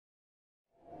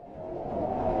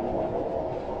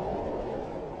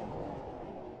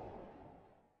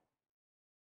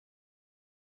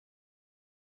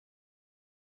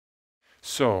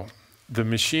So the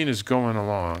machine is going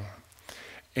along,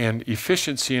 and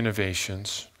efficiency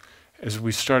innovations, as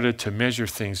we started to measure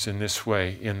things in this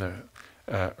way in the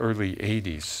early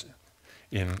 80s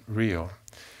in Rio,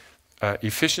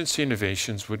 efficiency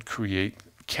innovations would create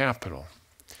capital.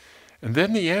 And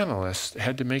then the analysts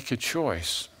had to make a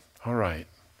choice. All right,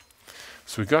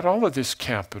 so we got all of this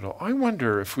capital. I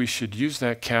wonder if we should use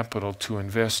that capital to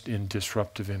invest in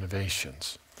disruptive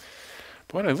innovations.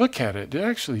 But when I look at it, it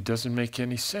actually doesn't make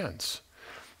any sense,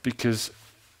 because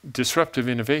disruptive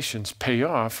innovations pay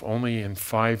off only in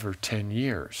 5 or 10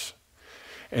 years.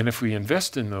 And if we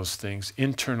invest in those things,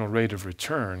 internal rate of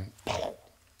return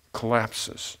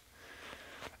collapses.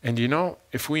 And you know,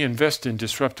 if we invest in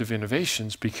disruptive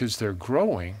innovations because they're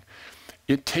growing,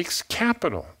 it takes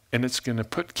capital, and it's going to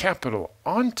put capital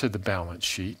onto the balance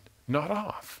sheet, not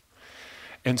off.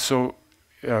 And so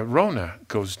RONA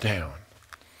goes down.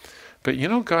 But you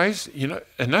know, guys, you know,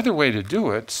 another way to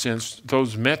do it, since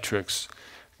those metrics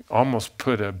almost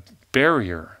put a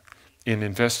barrier in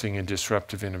investing in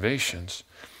disruptive innovations,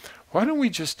 why don't we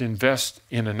just invest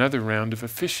in another round of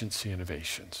efficiency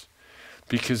innovations?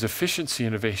 Because efficiency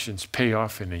innovations pay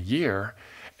off in a year,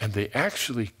 and they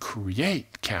actually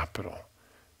create capital,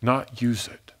 not use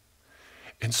it.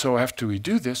 And so after we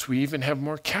do this, we even have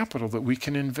more capital that we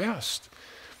can invest.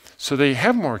 So they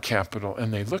have more capital,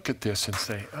 and they look at this and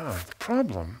say, oh, the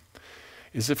problem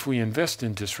is if we invest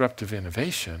in disruptive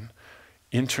innovation,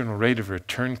 internal rate of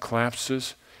return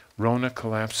collapses, RONA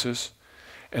collapses.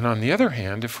 And on the other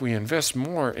hand, if we invest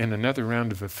more in another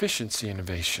round of efficiency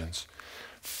innovations,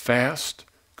 fast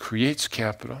creates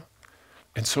capital,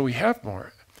 and so we have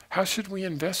more. How should we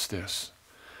invest this?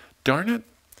 Darn it,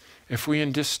 if we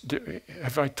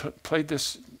have I played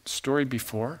this story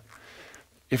before?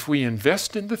 If we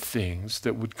invest in the things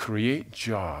that would create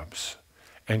jobs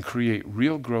and create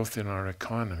real growth in our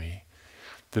economy,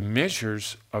 the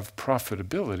measures of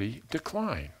profitability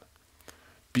decline,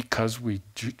 because we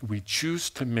choose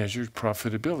to measure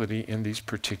profitability in these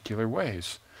particular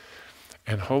ways.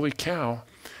 And holy cow,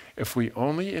 if we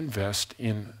only invest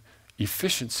in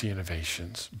efficiency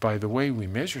innovations by the way we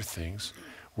measure things,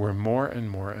 we're more and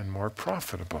more and more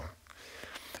profitable.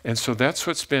 And so that's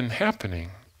what's been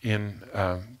happening in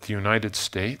the United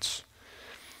States.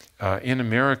 In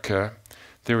America,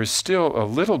 there is still a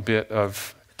little bit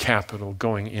of capital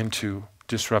going into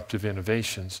disruptive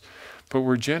innovations, but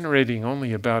we're generating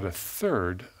only about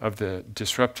 1/3 of the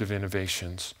disruptive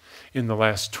innovations in the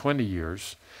last 20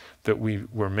 years that we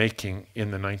were making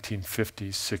in the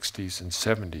 1950s, 60s, and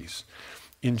 70s.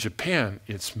 In Japan,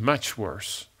 it's much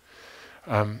worse.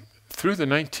 Through the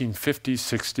 1950s,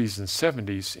 60s, and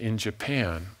 70s in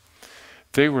Japan,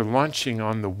 they were launching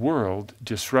on the world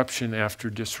disruption after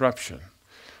disruption.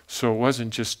 So it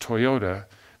wasn't just Toyota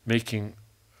making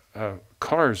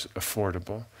cars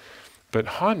affordable, but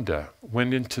Honda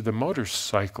went into the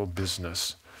motorcycle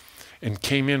business and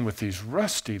came in with these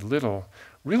rusty little,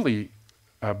 really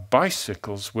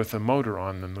bicycles with a motor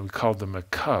on them. We called them a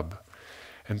Cub.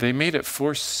 And they made it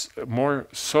more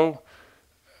so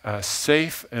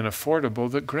safe and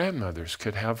affordable that grandmothers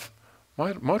could have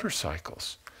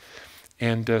motorcycles.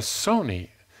 And Sony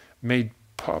made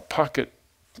pocket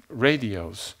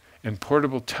radios and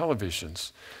portable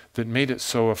televisions that made it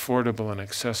so affordable and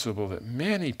accessible that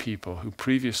many people who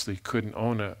previously couldn't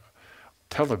own a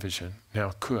television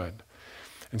now could.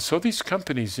 And so these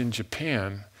companies in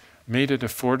Japan made it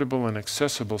affordable and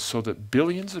accessible so that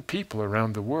billions of people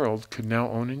around the world could now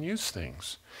own and use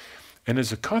things. And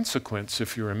as a consequence,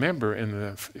 if you remember, in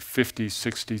the 50s,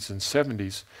 60s, and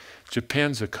 70s,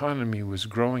 Japan's economy was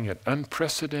growing at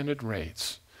unprecedented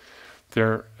rates.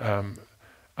 The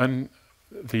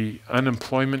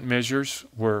unemployment measures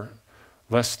were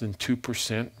less than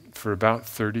 2% for about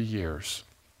 30 years.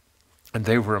 And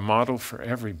they were a model for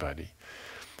everybody.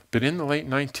 But in the late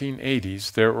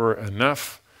 1980s, there were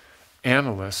enough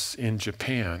analysts in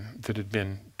Japan that had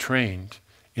been trained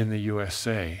in the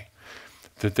USA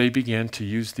that they began to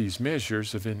use these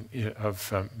measures of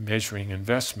measuring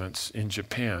investments in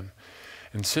Japan.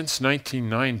 And since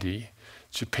 1990,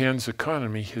 Japan's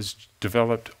economy has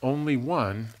developed only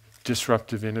one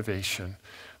disruptive innovation.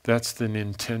 That's the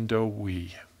Nintendo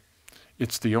Wii.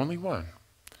 It's the only one.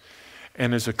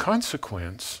 And as a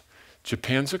consequence,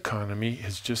 Japan's economy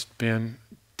has just been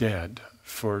dead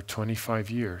for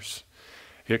 25 years.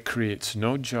 It creates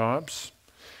no jobs.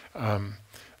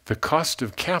 The cost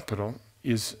of capital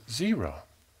is zero.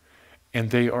 And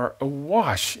they are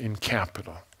awash in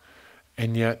capital.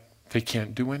 And yet they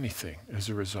can't do anything as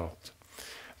a result.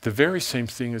 The very same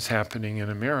thing is happening in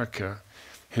America.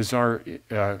 Our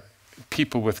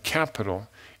people with capital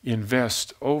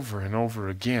invest over and over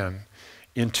again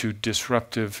into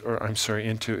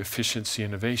into efficiency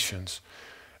innovations,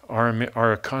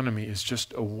 our economy is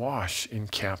just awash in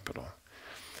capital.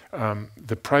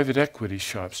 The private equity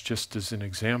shops, just as an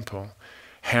example,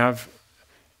 have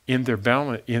in their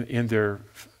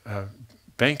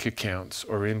bank accounts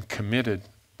or in committed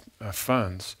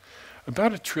funds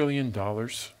about $1 trillion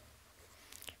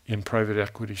in private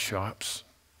equity shops.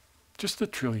 Just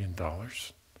 $1 trillion.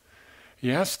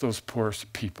 You ask those poor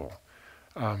people,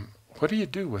 what do you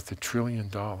do with $1 trillion?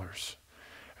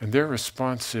 And their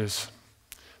response is,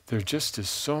 there just is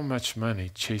so much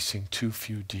money chasing too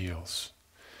few deals.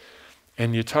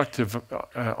 And you talk to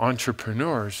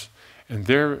entrepreneurs, and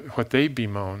what they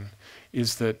bemoan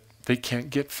is that they can't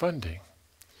get funding.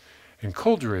 And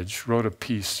Coleridge wrote a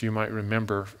piece you might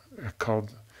remember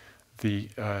called The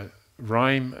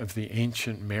Rime of the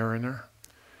Ancient Mariner.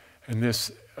 And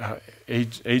this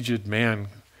aged man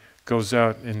goes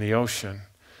out in the ocean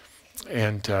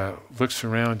and looks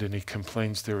around, and he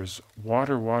complains there is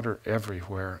water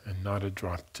everywhere and not a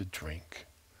drop to drink.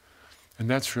 And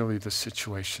that's really the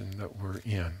situation that we're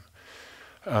in.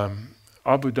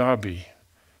 Abu Dhabi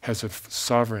has a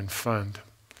sovereign fund.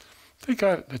 They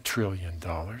got $1 trillion.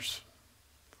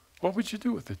 What would you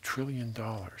do with $1 trillion?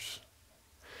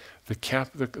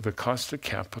 The cost of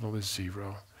capital is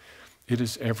zero. It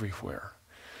is everywhere.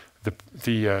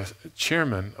 The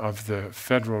chairman of the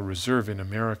Federal Reserve in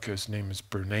America, his name is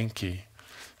Bernanke.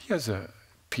 He has a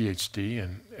PhD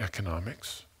in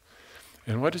economics.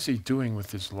 And what is he doing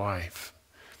with his life?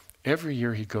 Every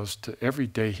day he goes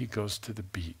to the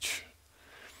beach.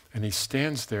 And he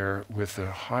stands there with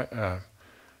a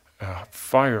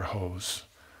fire hose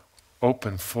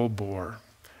open full bore,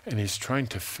 and he's trying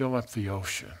to fill up the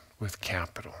ocean with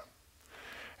capital.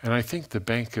 And I think the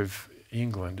Bank of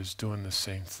England is doing the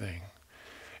same thing.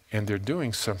 And they're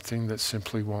doing something that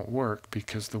simply won't work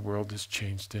because the world has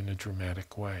changed in a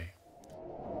dramatic way.